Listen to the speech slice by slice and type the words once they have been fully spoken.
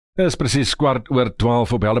Dit is presies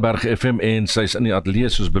 11:15 op Helleberg FM en sy is in die ateljee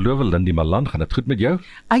soos beloof. Lindie gaan dit goed met jou?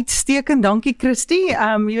 Uitstekend, dankie Christy.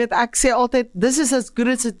 Jy weet, ek sê altyd, this is as good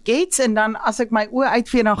as it gets, en dan as ek my oë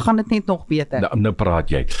uitvee, dan gaan dit net nog beter. Nou praat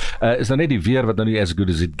jy. Is nou net die weer wat nou nie as good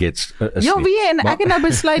as it gets is ja, nie. wie, en ek het nou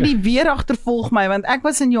besluit die weer agtervolg my, want ek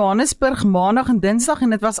was in Johannesburg maandag en dinsdag en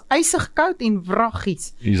dit was ysig koud en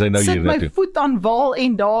wraggies. Nou Sit my voet aan wal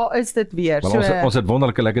en daar is dit weer. Maar ons het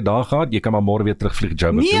wonderlike lekker dae gehad. Jy kan maar môre weer terugvlieg,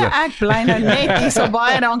 Joburg. Nee, ek bly nou net hier, so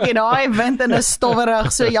baie dankie. Daai wind en is stowwerig,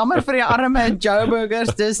 so jammer vir die arme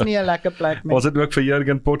Joburgers, dis nie 'n lekker plek nie. Ons het ook vir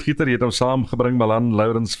Jurgen Potgieter, jy het hom saamgebring, Malan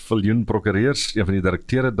Lourens Viljoen Prokureurs, een van die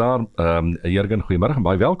direkteure daar. Jurgen, goeiemôre en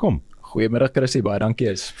baie welkom. Goeiemôre Chrissy, baie dankie,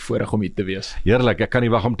 is voorreg om hier te wees. Heerlik, ek kan nie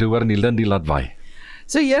wag om te hoor die Lindie laat waai.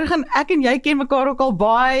 So Jurgen, ek en jy ken mekaar ook al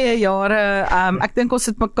baie jare. Ek dink ons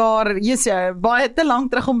het mekaar baie te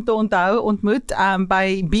lank terug om te ontmoet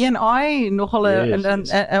by BNI, nogal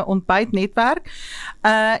 'n ontbytnetwerk.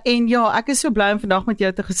 En ja, ek is so bly om vandag met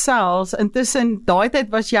jou te gesels. Intussen daai tyd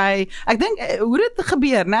was jy, ek dink hoe dit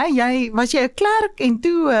gebeur, né? Was jy 'n klerk en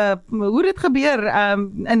toe hoe dit gebeur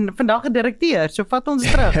en vandag 'n direkteur. So vat ons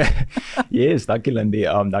terug. Yes, dankie Lindie.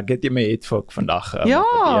 Dankie dat jy my het vir vandag.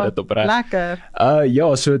 Ja, lekker.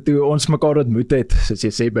 Ja, so toe ons mekaar ontmoet het, soos jy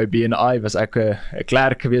sê by BNI, was ek 'n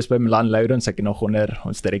klerk gewees by Malan Lourens. Ek het nog onder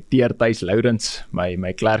ons direkteur Thys Lourens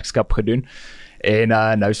my klerkskap gedoen. En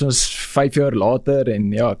nou is ons 5 jaar later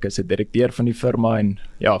en ja, ek is 'n direkteur van die firma en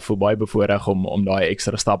ja, voel baie bevoorreg om daai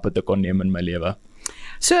ekstra stappe te kon neem in my lewe.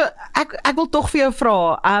 So, ek wil tog vir jou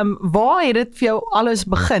vra, waar het dit vir jou alles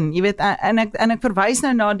begin? Jy weet, en ek verwys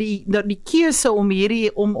nou na die keuse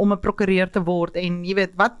om om 'n prokureur te word, en jy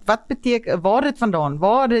weet, wat beteken, waar dit vandaan,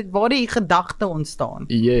 waar die gedagte ontstaan?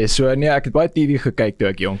 Ja, so nee, ek het baie TV gekyk toe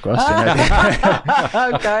ek jonk was.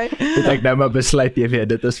 Okay. Het ek nou maar besluit, jy weet,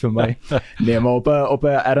 dit is vir my. Nee, maar op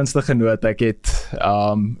 'n ernstige noot, ek het,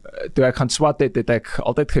 toe ek gaan swat het ek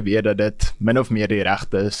altyd geweet dat dit min of meer die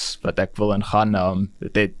regte is wat ek wil ingaan.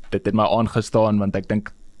 Dit het my aangestaan, want ek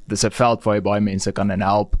dink dis 'n veld waar jy baie mense kan in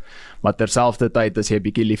help, maar terselfdertyd as jy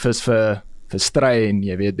bietjie lief is vir stry en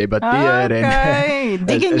jy weet debatteer en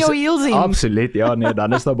dig in jou heels in. Absoluut, ja nee,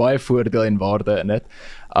 dan is daar baie voordeel en waarde in dit.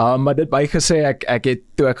 Maar dit bygesê, ek het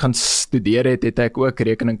toe ek gaan studeer het ek ook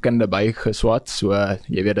rekeningkunde bygeswat, so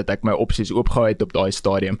jy weet dat ek my opsies oopgehou het op daai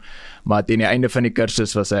stadium, maar teen die einde van die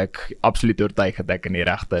kursus was ek absoluut oortuig dat ek in die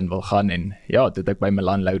regte in wil gaan, en ja, toe het ek by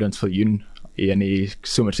Malan Lourens Viljoen in die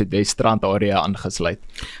Somerset Weststrand area aangesluit.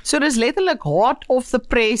 So dis letterlik hot off the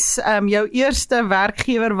press, jou eerste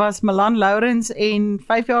werkgewer was Malan Lourens en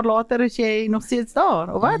 5 jaar later is jy nog steeds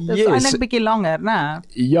daar, of wat? Dit is eintlik 'n bietjie langer, né?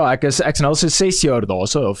 Ja, ek is nou so 6 jaar daar,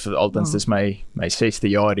 so, of althans dis my 6de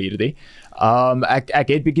jaar hierdie. Ek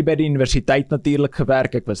het bietjie by die universiteit natuurlik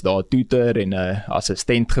gewerk, ek was daar tutor en 'n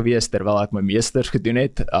assistent gewees terwyl ek my meesters gedoen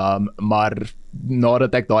het, maar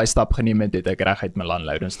nadat ek daai stap geneem het ek reguit Malan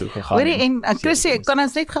Lourens toe gegaan. Hoorie, en Chrissy, kan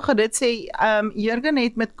ons net gou dit sê, Jurgen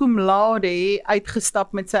het met cum laude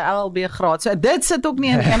uitgestap met sy LLB graad, so dit sit ook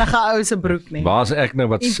nie in enige ou se broek nie. Waar is ek nou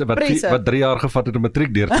wat 3 jaar gevat het om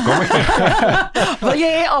matriek deur te kom? Wil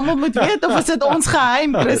jy almal moet weet, of is dit ons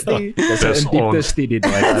geheim, Christy? Dis 'n diepte studie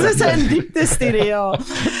daai. Dis 'n diepte studie, ja.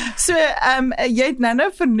 So, jy het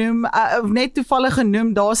nou vernoem, of net toevallig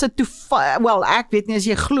genoem, daar's 'n toeval, ek weet nie as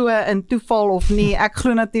jy glo in toeval of nie, ek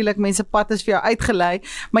glo natuurlik mense pad is vir jou uitgelei,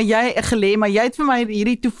 maar jy het vir my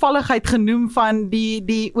hierdie toevalligheid genoem van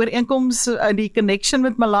die ooreenkoms, die connection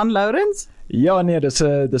met Malan Lourens? Ja nee, dis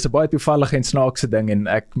 'n baie toevallige en snaakse ding, en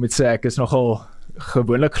ek moet sê ek is nogal,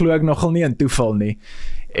 gewoonlik glo ek nogal nie in toeval nie.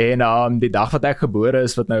 En die dag wat ek gebore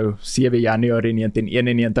is, wat nou 7 Januarie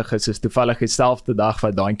 1991 is toevallig dieselfde dag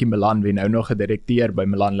wat Daantjie Malan, wie nou nog 'n direkteur by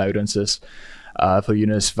Malan Lourens is, vir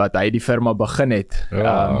Eunice, wat hy die firma begin het.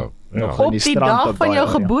 Op die dag van jou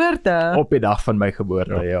geboorte? Op die dag van my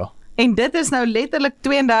geboorte, ja. En dit is nou letterlik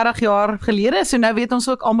 32 jaar gelede, so nou weet ons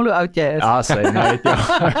ook almal hoe oud jy is. Ja, sy net,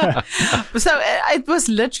 ja. So,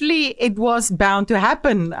 it was bound to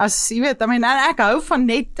happen, as jy weet, ek hou van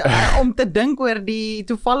net om te dink oor die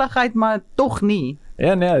toevalligheid, maar tog nie.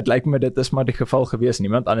 Ja nee, het lyk my dit is maar die geval gewees,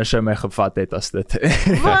 niemand anders sou my gevat het as dit.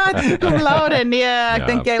 Wat? Kom Laure, nee, ek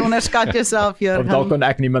dink jy onderskat jouself, Jurgen. Of dalk kon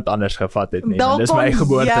ek niemand anders gevat het nie, dis my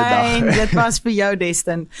geboortedag. Dit was vir jou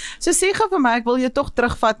destin. So sê gou vir my, ek wil jou tog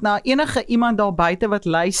terugvat na enige iemand daar buite wat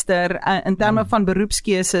luister, in terme van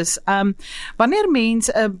beroepskeuses. Wanneer mens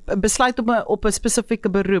besluit op 'n spesifieke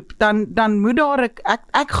beroep, dan moet daar,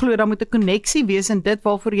 ek glo, daar moet 'n koneksie wees in dit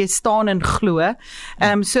waarvoor jy staan en glo,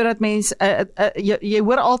 sodat mens jy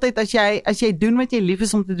hoor altyd as jy doen wat jy lief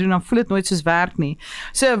is om te doen, dan voel dit nooit soos werk nie.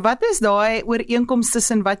 So wat is daai ooreenkoms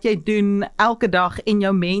tussen wat jy doen elke dag en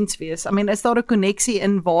jou mens wees? I mean, is daar 'n koneksie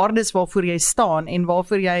in waardes waarvoor jy staan en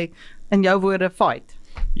waarvoor jy in jou woorde fight?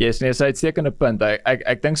 Yes, nee, so uitstekende punt.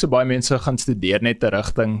 Ek dink so baie mense gaan studeer net 'n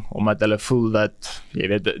rigting omdat hulle voel dat jy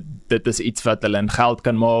weet dit is iets wat hulle in geld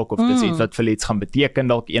kan maak of dit is iets wat vir iets gaan beteken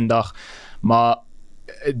dalk eendag, maar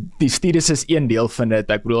die studies is een deel van dit.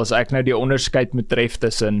 Ek bedoel as ek nou die onderskeid moet tref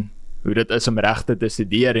tussen hoe dit is om regte te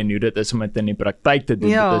studeer en hoe dit is om dit in die praktyk te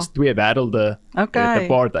doen, dit is twee wêrelde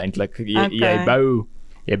apart eintlik.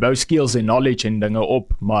 Jy bou skills en knowledge en dinge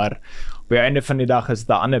op, maar op die einde van die dag is dit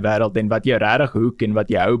 'n ander wêreld en wat jy regtig hoek en wat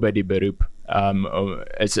jy hou by die beroep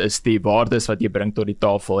is die waardes wat jy bring tot die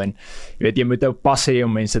tafel en jy weet jy moet ou pas hê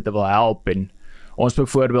om mense te wil help en ons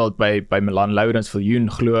byvoorbeeld by Milan Lourens Viljoen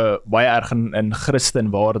glo baie erg in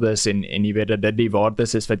Christenwaardes en jy weet dat dit die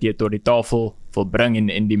waardes is wat jy tot die tafel wil bring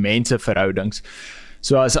en die menseverhoudings.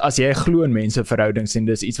 So as jy glo in menseverhoudings en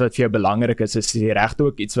dis iets wat vir jou belangrik is die regte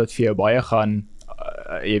ook iets wat vir jou baie gaan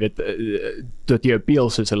jy weet tot jou appeal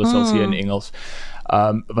soos hulle sal sê in Engels.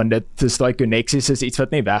 Want dit is daai koneksies is iets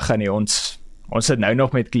wat nie weggaan nie. Ons sit nou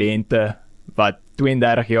nog met kliënte wat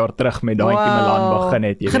 32 jaar terug met daai Milan begin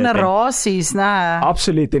het, jy weet. Generasies, né?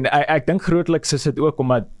 Absoluut en ek dink grootliks is dit ook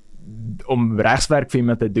om regswerk vir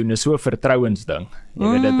iemand te doen is so 'n vertrouensding.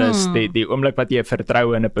 Jy weet dit is die oomblik wat jy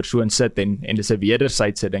vertrou in 'n persoon sit en dis 'n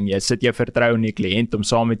wederwysige ding. Jy sit jou vertrou in die kliënt om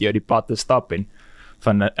saam met jou die pad te stap en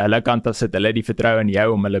van hulle kant af sit hulle die vertroue in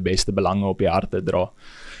jou om hulle beste belange op die hart te dra.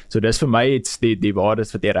 So dis vir my iets die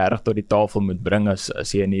waardes wat jy regtig tot die tafel moet bring as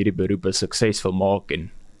jy in hierdie beroep suksesvol maak en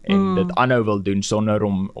dit aanhou wil doen sonder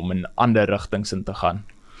om in ander rigtings in te gaan.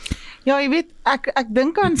 Ja, jy weet, ek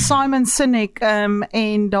dink aan Simon Sinek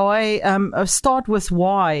en daai start with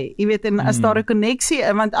why. Jy weet, en as daar 'n koneksie,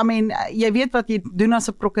 want I mean, jy weet wat jy doen as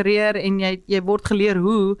 'n prokureur en jy word geleer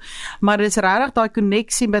hoe, maar dis regtig daai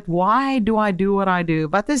koneksie met why do I do what I do?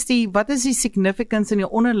 Wat is die significance en die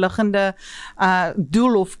onderliggende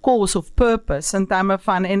doel of cause of purpose in terme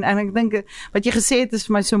van en ek dink wat jy gesê het is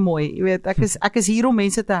vir my so mooi. Jy weet, ek is hier om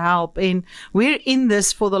mense te help en we're in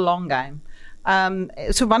this for the long game.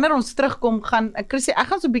 So wanneer ons terugkom gaan, Chrissy, ek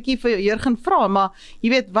gaan so 'n bietjie vir Jurgen vra, maar jy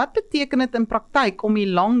weet, wat beteken dit in praktyk om die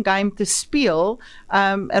long game te speel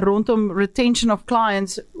rondom retention of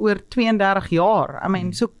clients oor 32 jaar? I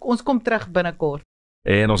mean, so ons kom terug binnekort.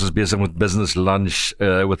 En ons is besig met Business Lunch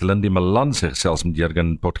with Lindie Milan, sy gesels met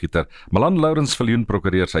Jurgen Potgieter. Milan Lourens Viljoen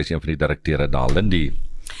prokureur, sy is een van die direkteure daar. Lindie.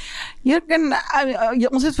 Jurgen,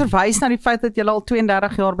 ons het verwys na die feit dat julle al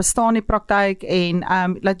 32 jaar bestaan in die praktyk en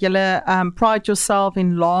dat julle pride yourself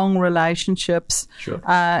in long relationships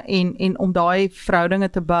en om daai verhoudinge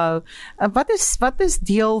te bou. Wat is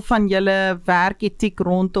deel van julle werketiek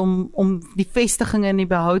rondom die vestiging en die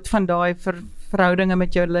behoud van daai verhoudinge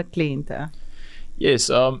met julle kliënte? Yes,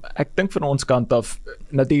 ek dink van ons kant af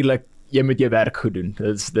natuurlik jy moet jou werk goed doen.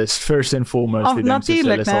 Dis first and foremost die ding soos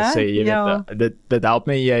hulle sal sê. Jy weet, dit help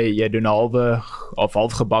my jy doen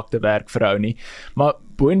halfgebakte werk vir ou nie. Maar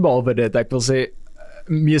boonbehalwe dit, ek wil sê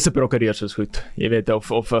meeste prokureurs is goed. Jy weet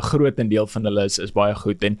of 'n groot deel van hulle is baie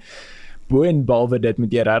goed en boonbehalwe dit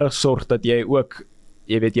moet jy regtig sorg dat jy ook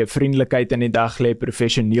jy weet jou vriendelikheid in die dag lê,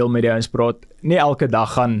 professioneel met jou praat. Nie elke dag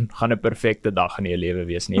gaan 'n perfekte dag in jou lewe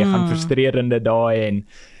wees nie. Jy gaan frustrerende dae en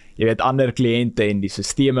jy weet ander kliënte en die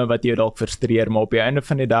sisteme wat jou dalk frustreer, maar op die einde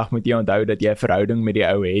van die dag moet jy onthou dat jy 'n verhouding met die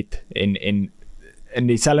ou het en in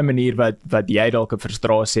dieselfde manier wat jy dalk 'n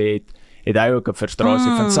frustrasie het hy ook 'n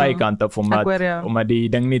frustrasie van sy kant af omdat die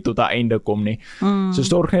ding nie tot 'n einde kom nie. So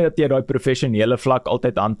sorg net dat jy daai professionele vlak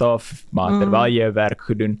altyd handhaaf, maar terwyl jy jou werk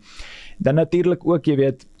gedoen. Dan natuurlik ook, jy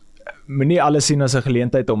weet, moenie alles sien as 'n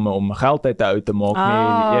geleentheid om geld uit te hou te maak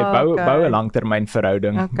nie. Jy bou 'n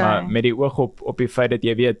langtermynverhouding, maar met die oog op die feit dat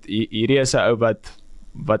jy weet hierdie is 'n ou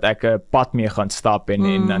wat ek 'n pad mee gaan stap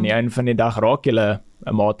en aan die einde van die dag raak julle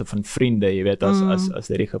 'n mate van vriende, jy weet as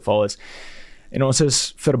dit die geval is. En ons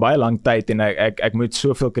is vir baie lang tyd en ek moet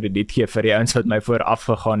soveel krediet gee vir die ouens wat my vooraf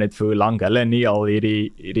gegaan het vir hoe lank hulle nie al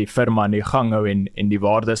hierdie firma aan die gang hou en die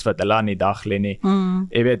waardes wat hulle aan die dag lê nie.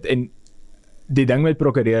 Jy weet, en die ding met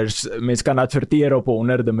prokureurs, mens kan adverteer op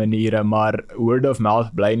honderde maniere, maar word of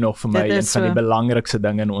mouth bly nog vir my een van die belangrikste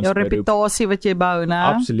dinge in ons beroep. Jou reputasie wat jy bou, né?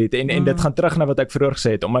 Absoluut, en dit gaan terug na wat ek vroeër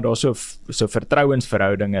gesê het, omdat daar so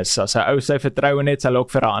vertrouensverhouding is. As 'n ou sy vertroue het, sal ook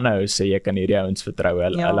vir 'n ander ou sê, jy kan hierdie ouens vertrou,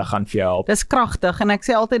 hulle gaan vir jou help. Dis kragtig, en ek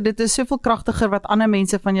sê altyd, dit is soveel kragtiger wat ander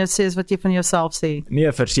mense van jou sê, as wat jy van jouself sê. Nee,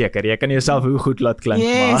 verseker, jy kan jouself hoe goed laat klink,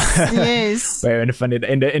 maar yes.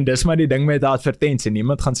 En dis maar die ding met advertensie,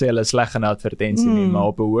 niemand gaan sê hulle is sleg in advertensie advertensie nie,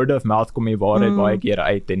 maar op 'n word of mouth kom die waarheid baie keer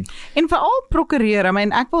uit En veral prokureer,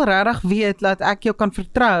 ek wil regtig weet dat ek jou kan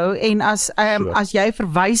vertrou en as jy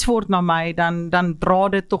verwys word na my, dan dra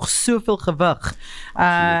dit tog soveel gewig.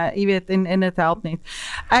 Jy weet, en dit help net.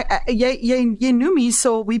 Jy noem hier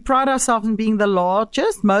so, we pride ourselves in being the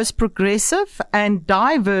largest, most progressive and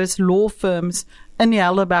diverse law firms in die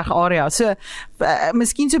Helderberg area. So,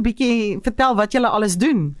 miskien so 'n bietjie vertel wat julle alles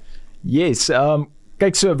doen. Yes,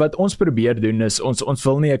 kyk, so wat ons probeer doen is, ons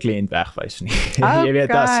wil nie 'n kliënt wegwys nie. Jy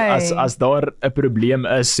weet, as daar 'n probleem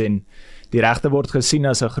is en die regte word gesien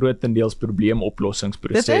as 'n grootendeels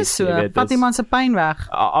probleemoplossingsproses. Dit is so, vat iemand se pyn weg.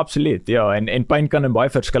 Absoluut, ja, en pyn kan in baie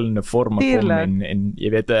verskillende forme kom, en jy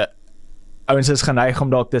weet, ouens is geneig om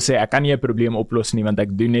dalk te sê, ek kan nie 'n probleem oplos nie, want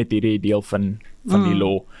ek doen net hierdie deel van die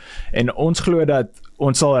law. En ons glo dat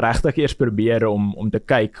ons sal regtig eers probeer om te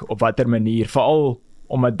kyk op watter manier, veral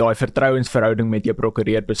omdat daai vertrouensverhouding met jou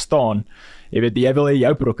prokureur bestaan. Jy weet, jy wil hê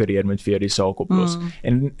jou prokureur moet vir jou die saak oplos.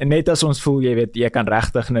 En net as ons voel, jy weet, jy kan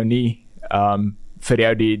regtig nou nie vir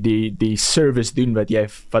jou die service doen wat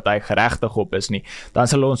hy geregtig op is nie, dan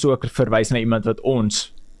sal ons ook verwys na iemand wat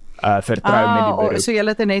ons vertrou met die beroep. So julle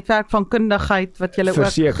het 'n netwerk van kundigheid wat julle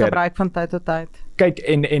ook gebruik van tyd tot tyd. Kyk,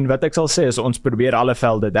 en wat ek sal sê is, ons probeer alle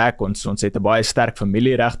velde dek. Ons het 'n baie sterk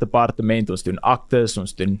familiereg departement, ons doen aktes,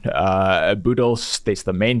 ons doen boedels,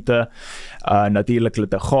 testamente, natuurlik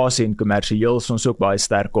litigasie en kommersieel is ons ook baie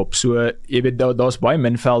sterk op. So, jy weet, daar's baie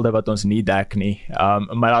min velde wat ons nie dek nie.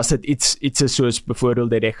 Maar as dit iets is soos byvoorbeeld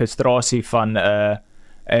die registrasie van 'n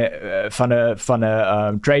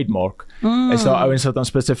trademark, is daar ouens wat ons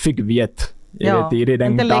spesifiek weet. Jy weet, hierdie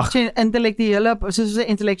ding intellektuele, soos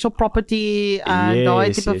intellectual property,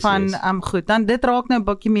 daai tipe van goed, dan dit raak nou 'n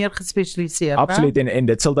bietjie meer gespesialiseer. Absoluut, en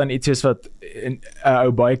dit sal dan iets is wat 'n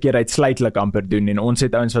ou baie keer uitsluitlik amper doen, en ons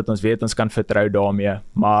het ouens wat ons weet ons kan vertrou daarmee,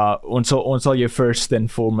 maar ons sal jou first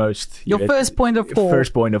and foremost, first point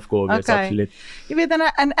of call, yes, absoluut. Jy weet,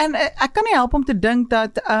 en ek kan nie help om te dink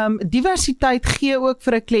dat diversiteit gee ook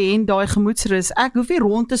vir 'n kliënt daai gemoedsrus. Ek hoef nie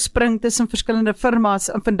rond te spring tussen verskillende firmas,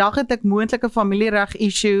 en vandag het ek moontlik 'n familiereg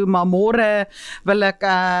issue, maar môre wil ek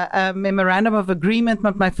 'n memorandum of agreement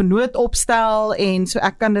met my vernoot opstel, en so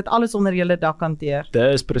ek kan dit alles onder julle dak hanteer.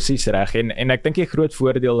 Dit is presies reg, en ek dink die groot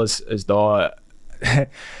voordeel is daar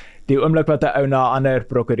die oomblik wat 'n ou na 'n ander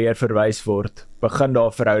prokureur verwys word, begin daar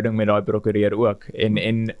 'n verhouding met daai prokureur ook, en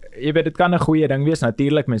jy weet, dit kan 'n goeie ding wees,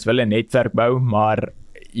 natuurlik, mens wil 'n netwerk bou, maar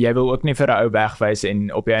jy wil ook nie vir 'n ou wegwys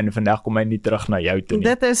en op die einde van die dag kom hy nie terug na jou toe nie.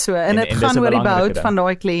 Dit is so, en dit gaan oor die behoud van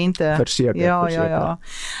daai kliënte. Verseker. Ja.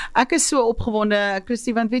 Ek is so opgewonde,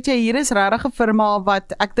 Christie, want weet jy, hier is regtig 'n firma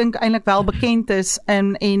wat ek dink eintlik wel bekend is,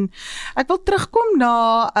 en ek wil terugkom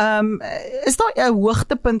na is daar 'n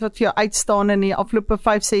hoogtepunt wat vir jou uitstaan in die afgelope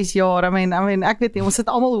 5-6 jaar? Ek weet nie, ons het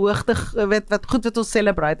almal wat goed wat ons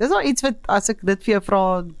celebrate. Is daar iets wat, as ek dit vir jou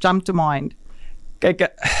vra, jump to mind? Kyk,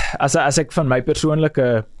 as ek van my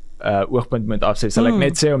persoonlike oogpunt moet afsê, sal ek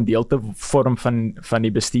net sê om deel te vorm van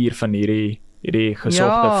die bestuur van hierdie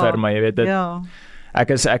gesogte firma, jy weet dit. Ja.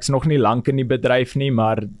 Ek's nog nie lank in die bedryf nie,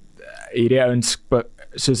 maar hierdie ouens,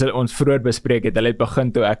 soos ons vroeër bespreek het, hulle het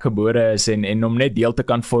begin toe ek gebore is, en om net deel te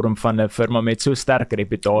kan vorm van 'n firma met so sterk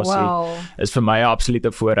reputasie, is vir my 'n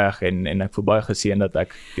absolute voorreg, en ek voel baie geseën dat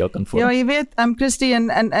ek deel kan vorm. Ja, jy weet, Christie,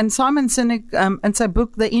 en Simon Sinek in sy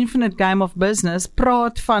boek The Infinite Game of Business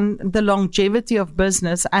praat van the longevity of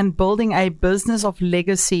business and building a business of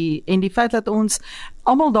legacy, en die feit dat ons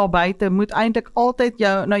almal daar buite moet eintlik altyd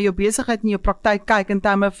na jou besigheid en jou praktyk kyk in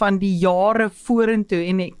terme van die jare vorentoe,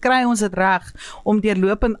 en kry ons dit reg om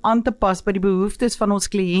deurlopend aan te pas by die behoeftes van ons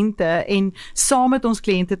kliënte en saam met ons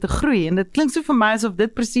kliënte te groei, en dit klink so vir my asof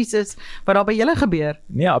dit presies is wat daar by julle gebeur.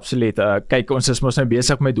 Nee, absoluut. Kyk, ons is mos nou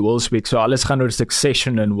besig met Wills Week, so alles gaan oor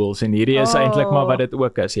succession in Wills, en hierdie is eintlik maar wat dit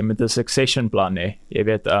ook is. Jy moet 'n succession plan hê. Jy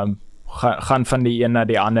weet, gaan van die een na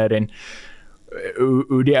die ander, en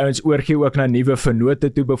hoe die ouens oorgee ook na nuwe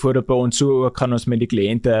vennote toe, byvoorbeeld by ons, so ook gaan ons met die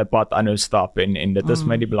kliënte pad aanhou stap, en dit is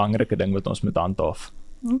my die belangrike ding wat ons moet handhaaf.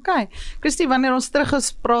 Okay. Christie, wanneer ons terug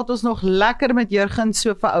is, praat ons nog lekker met Jurgen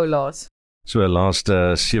so vir oulaas. So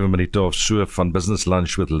laaste 7 minute of so van Business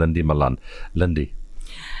Lunch with Lindie Malan. Lindie.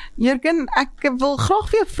 Jurgen, ek wil graag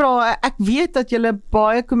vir jou vra, ek weet dat julle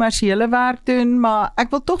baie kommersiële werk doen, maar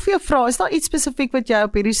ek wil tog vir jou vra, is daar iets spesifiek wat jy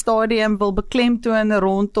op hierdie stadium wil beklemtoon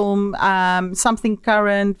rondom something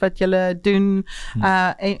current wat julle doen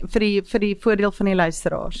vir die voordeel van die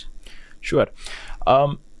luisteraars? Sure.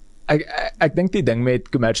 Ek dink die ding met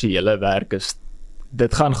kommersiële werk is,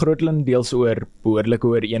 dit gaan grotendeels oor behoorlike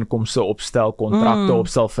ooreenkomste opstel, kontrakte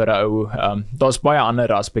opstel vir 'n ou. Daar's baie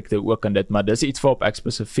ander aspekte ook in dit, maar dis iets waarop ek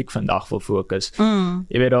spesifiek vandag wil fokus.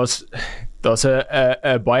 Jy weet, daar's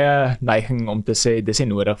 'n baie neiging om te sê dis nie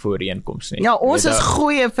nodig vir ooreenkoms nie. Ja, ons is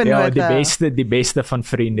goeie vennote. Ja, die beste van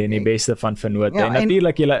vriende en die beste van vennote. Ja, en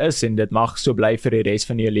natuurlik julle is en dit mag so bly vir die res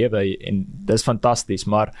van jou lewe en dis fantasties,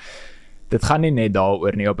 maar dit gaan nie net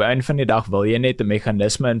daaroor nie. Op 'n einde van die dag wil jy net 'n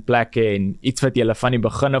meganisme in plek hê en iets wat julle van die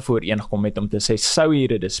begin af ooreengekom het om te sê sou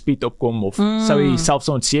hier 'n dispuut opkom of sou hier selfs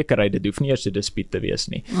 'n onsekerheid, dit hoef nie eers 'n dispuut te wees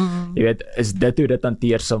nie. Jy weet, is dit hoe dit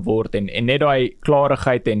hanteer sal word en net daai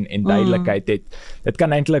klarigheid en duidelikheid dit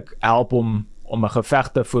kan eintlik help om 'n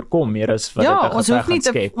geveg te voorkom meer as wat dit 'n geveg gaan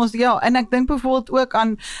skep. En ek dink byvoorbeeld ook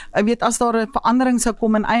aan, jy weet, as daar 'n verandering sou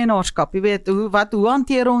kom in eienaarskap, jy weet, hoe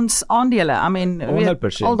hanteer ons aandele? I mean,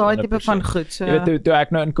 weet, al daai tipe van goed. So. Jy weet, toe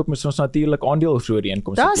ek nou inkoop, moes ons natuurlik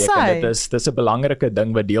aandeelsooreenkomste teken. Dit is 'n belangrike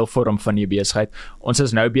ding wat deel vorm van jou besigheid. Ons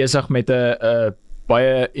is nou besig met 'n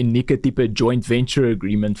baie unieke tipe joint venture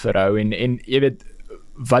agreement verhou en jy weet,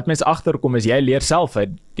 wat mens agterkom is jy leer self uit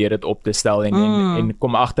deur dit op te stel en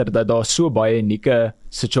kom agter dat daar so baie unieke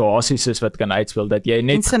situasies is wat kan uitspeel dat jy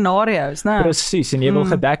net scenario's, né? Presies, en jy wil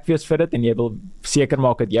gedek wees vir dit en jy wil seker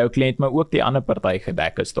maak dat jou kliënt maar ook die ander party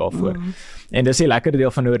gedek is daarvoor. En dis 'n lekker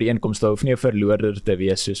deel van 'n ooreenkoms, hoef nie 'n verloorder te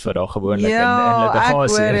wees soos wat daar gewoonlik in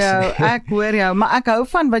litigasie is. Ek hoor jou, maar ek hou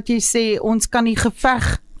van wat jy sê, ons kan die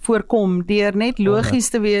geveg voorkom deur net logies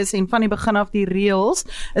te wees en van die begin af die reëls.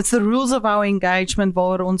 It's the rules of our engagement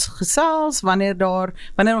waar ons gesels wanneer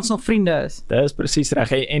ons nog vriende is. Dit is presies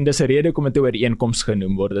reg en dis 'n rede hoekom dit 'n ooreenkoms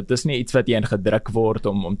genoem word. Dit is nie iets wat jy ingedruk word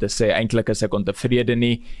om te sê eintlik is ek ontevrede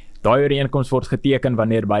nie. Daai ooreenkoms word geteken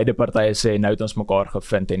wanneer beide partye sê nou het ons mekaar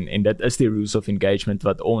gevind en dit is die rules of engagement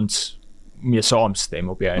wat ons mee saamstem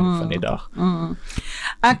op die einde van die dag.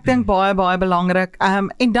 Ek dink baie belangrik.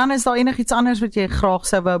 En dan is daar enigiets anders wat jy graag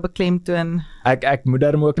sou wou beklemtoon? Ek moet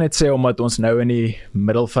daarom ook net sê, omdat ons nou in die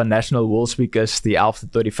middel van National Wolf Week is, die 11de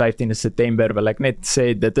tot die 15de September, wil ek net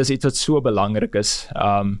sê, dit is iets wat so belangrik is.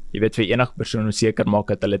 Jy weet, vir enige persoon om seker maak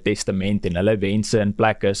dat hulle testament en hulle wense in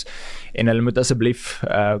plek is, en hulle moet asseblief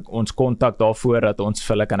ons kontak daarvoor, dat ons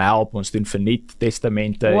vir hulle kan help, ons doen verniet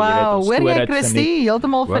testamente. Wow, hoor jy Christie,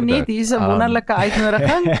 heeltemal verniet, hier is 'n wonderlike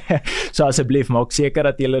uitnodiging. So asseblief, maak seker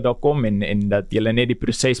dat julle daar kom en dat julle net die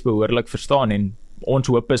proses behoorlik verstaan en ons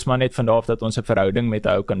hoop is maar net vanaf dat ons 'n verhouding met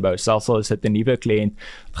jou kan bou. Selfs al is dit 'n nuwe kliënt,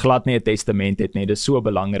 glad nie 'n testament het nie. Dis so 'n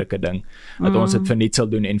belangrike ding dat ons dit verniet sal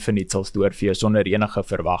doen en verniet sal doorvee sonder enige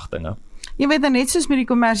verwagtinge. Jy weet net soos met die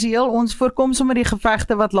kommersieel, ons voorkom sommer die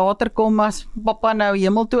gevegte wat later kom as pappa nou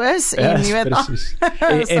hemel toe is en jy weet presies.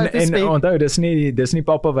 en onthou dis nie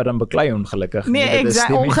pappa wat dan beklei ongelukkig nie. Nee, dit is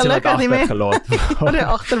die mense wat agtergelaat word.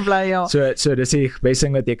 Agterbly, ja. So dis die beste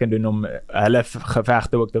ding wat jy kan doen om hulle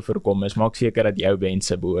gevegte ook te voorkom is maak seker dat jou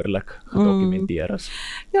wense behoorlik gedokumenteer is.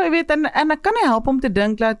 Ja, jy weet en ek kan nie help om te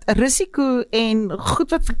dink dat risiko en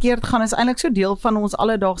goed wat verkeerd gaan is eintlik so deel van ons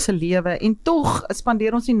alledaagse lewe en tog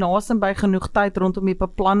spandeer ons nie naaste by genoeg tyd rondom die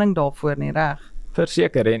beplanning daarvoor nie, reg?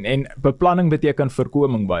 Verseker, en beplanning beteken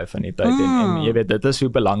voorkoming baie van die tyd en jy weet, dit is hoe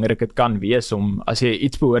belangrik dit kan wees om, as jy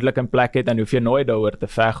iets behoorlik in plek het, dan hoef jy nooit daaroor te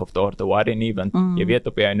veg of daar te worry nie, want jy weet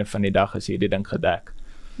op die einde van die dag is hierdie ding gedek.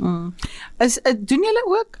 Doen julle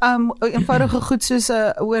ook eenvoudige goed soos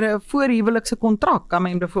oor 'n voorhuwelikse kontrak? I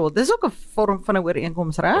mean, byvoorbeeld, dis ook 'n vorm van 'n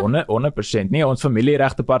ooreenkoms, reg? 100%. Nee, ons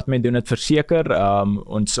familieregdepartement doen dit verseker.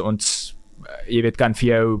 Ons jy weet kan vir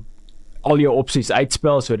jou al jou opsies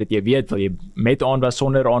uitspel sodat jy weet wil jy met aanwas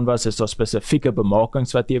sonder aanwas is daar spesifieke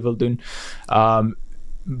bemakings wat jy wil doen.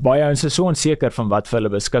 Baie ons is so onseker van wat vir hulle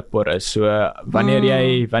beskikbaar is. So wanneer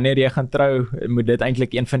jy gaan trou, moet dit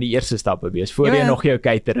eintlik een van die eerste stappe wees. Voor jy nog jou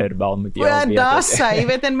caterer bel moet jy al weet. Ja, dis jy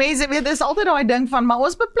weet en mense weet dis altyd daai ding van maar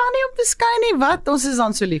ons beplan nie om te skei nie. Wat? Ons is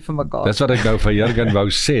dan so lief vir mekaar. Dis wat ek nou vir Jurgen wou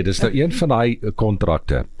sê. Dis nou een van daai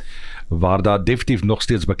kontrakte waar daar definitief nog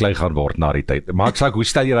steeds beklei gaan word na die tyd. Maar ek sê, hoe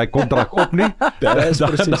stel jy daai kontrak op nie? Dit is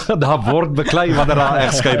presies. Daar word beklei wanneer daar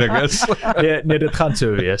egskeiding is. Nee, dit gaan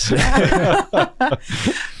so wees.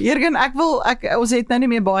 Jurgen, ons het nou nie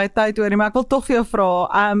meer baie tyd oor nie, maar ek wil tog vir jou vra,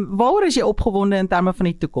 waaroor is jy opgewonde in terme van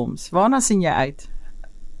die toekoms? Waarna sien jy uit?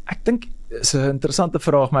 Ek dink, is 'n interessante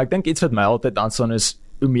vraag, maar ek dink iets wat my altyd aanstaan is,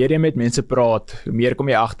 hoe meer jy met mense praat, hoe meer kom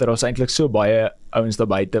jy agter, daar's eintlik so baie ouens daar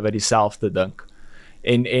buite wat dieselfde dink.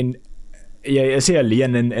 En jy is nie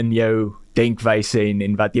alleen in jou denkwyse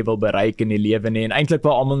en wat jy wil bereik in die lewe nie, en eintlik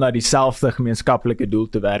wil almal na dieselfde gemeenskaplike doel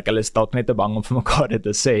te werk. Hulle is dalk net te bang om vir mekaar dit te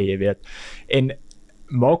sê, jy weet. En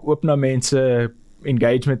maak oop na mense,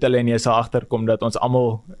 engage met hulle en jy sal agterkom dat ons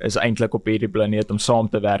almal is eintlik op hierdie planeet om saam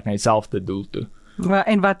te werk na dieselfde doel toe.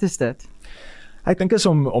 En wat is dit? Ek dink is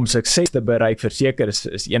om sukses te bereik verseker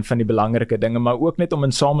is een van die belangrike dinge, maar ook net om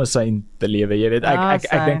in samesyn te lewe. Jy weet,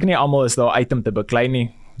 ek dink nie almal is daar uit om te beklei nie.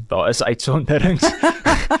 Daar is uitsonderings.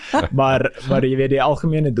 maar jy weet die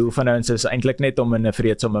algemene doel van ons is eintlik net om in 'n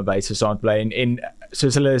vreedsame wyse saam te bly en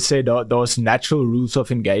soos hulle sê daar's natural rules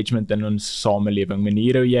of engagement in ons samelewing,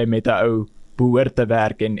 maniere hoe jy met 'n ou behoort te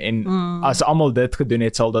werk en as almal dit gedoen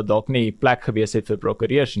het sal dit dalk nie plek gewees het vir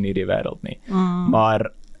prokureurs in hierdie wêreld nie.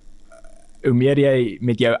 Maar hoe meer jy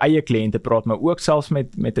met jou eie kliënte praat, maar ook selfs met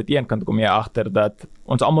 'n teenkant kom jy agter dat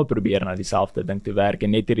ons almal probeer na dieselfde ding te werk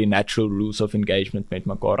en net hierdie natural rules of engagement met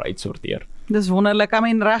mekaar uitsorteer. Dis wonderlik. I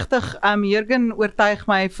mean regtig, Jurgen oortuig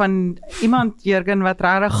my van iemand Jurgen wat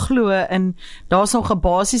regtig glo in daar's nog 'n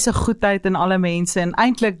basiese goedheid in alle mense en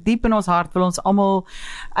eintlik diep in ons hart wil ons almal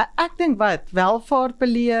ek dink welvaart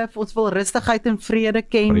beleef, ons wil rustigheid en vrede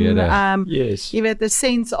ken. Yes. Jy weet 'n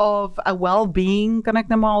sense of a well-being kan ek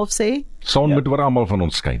nou maar sê. Son moet oor almal van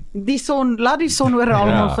ons skyn. Die son, laat die son oor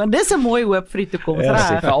almal gaan. Dis 'n mooi hoop vir die toekoms,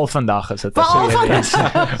 reg. Veral vandag is dit so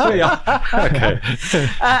ja. Okay.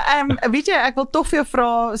 Weet jy, ek wil tog vir jou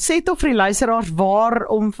vra, sê tog vir die luisteraars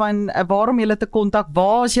waarom julle te kontak,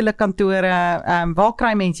 waar is julle kantore, waar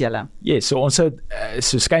kry mense julle? Yes, so ons het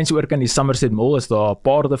so skuins oor kan die Somerset Mall is daar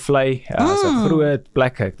paardevlei, is 'n groot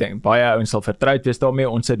plek. Ek dink baie ouens sal vertroud wees daarmee.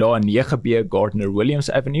 Ons het daar 9B Gardner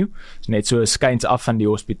Williams Avenue, net so skuins af van die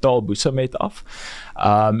hospitaal Boesamet af.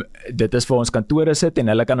 Dit is waar ons kantore sit en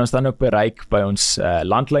hulle kan ons dan ook bereik by ons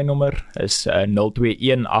landlynnommer is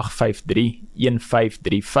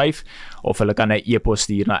 021-853-1535 of hulle kan 'n e-pos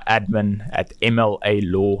stuur na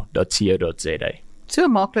admin@mlalaw.co.za. So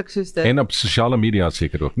maklik soos dit. En op sosiale media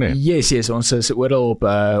seker ook, né? Yes, ons is oral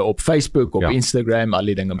op Facebook, op Instagram, al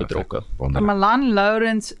die dinge betrokke. Malan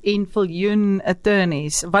Lourens en Viljoen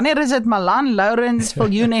Attorneys. Wanneer is dit Malan Lourens,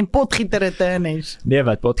 Viljoen en Potgieter Attorneys? Nee,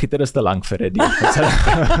 wat Potgieter is te lank vir dit.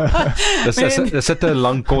 Dis 'n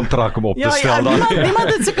lang kontrak om op te stel dan.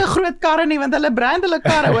 Niemand het sulke groot karre nie want hulle brand hulle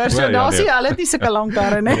karre hoor. So daar sien hulle het nie sulke lang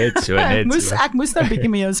karre nie. Net so. Ek moes nou 'n bietjie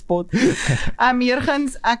met jou spot.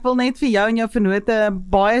 Jurgens, ek wil net vir jou en jou vennote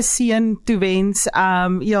baie seën toewens.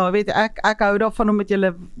 Weet ek hou daarvan om met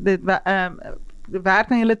julle werk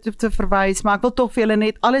na julle te verwys, maar ek wil tog vir julle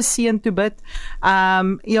net alles seën toe bid.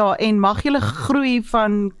 En mag julle groei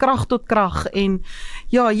van krag tot krag en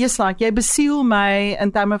jy besiel my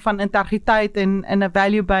in terme van integriteit en 'n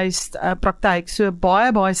value-based praktyk. So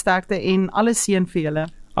baie sterkte en alles seën vir julle.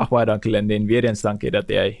 Ag baie dankie Lindie en weer eens dankie dat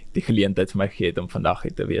jy die geleentheid vir my gegee het om vandag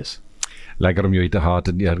hier te wees. Lekker om jou te gehad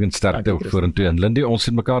en Jurgen sterkte ook vorentoe. En Lindie, ons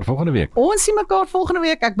sien mekaar volgende week. Ons sien mekaar volgende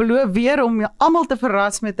week. Ek beloof weer om almal te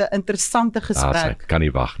verras met 'n interessante gesprek. Kan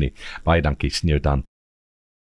nie wag nie. Baie dankie, sien jou dan.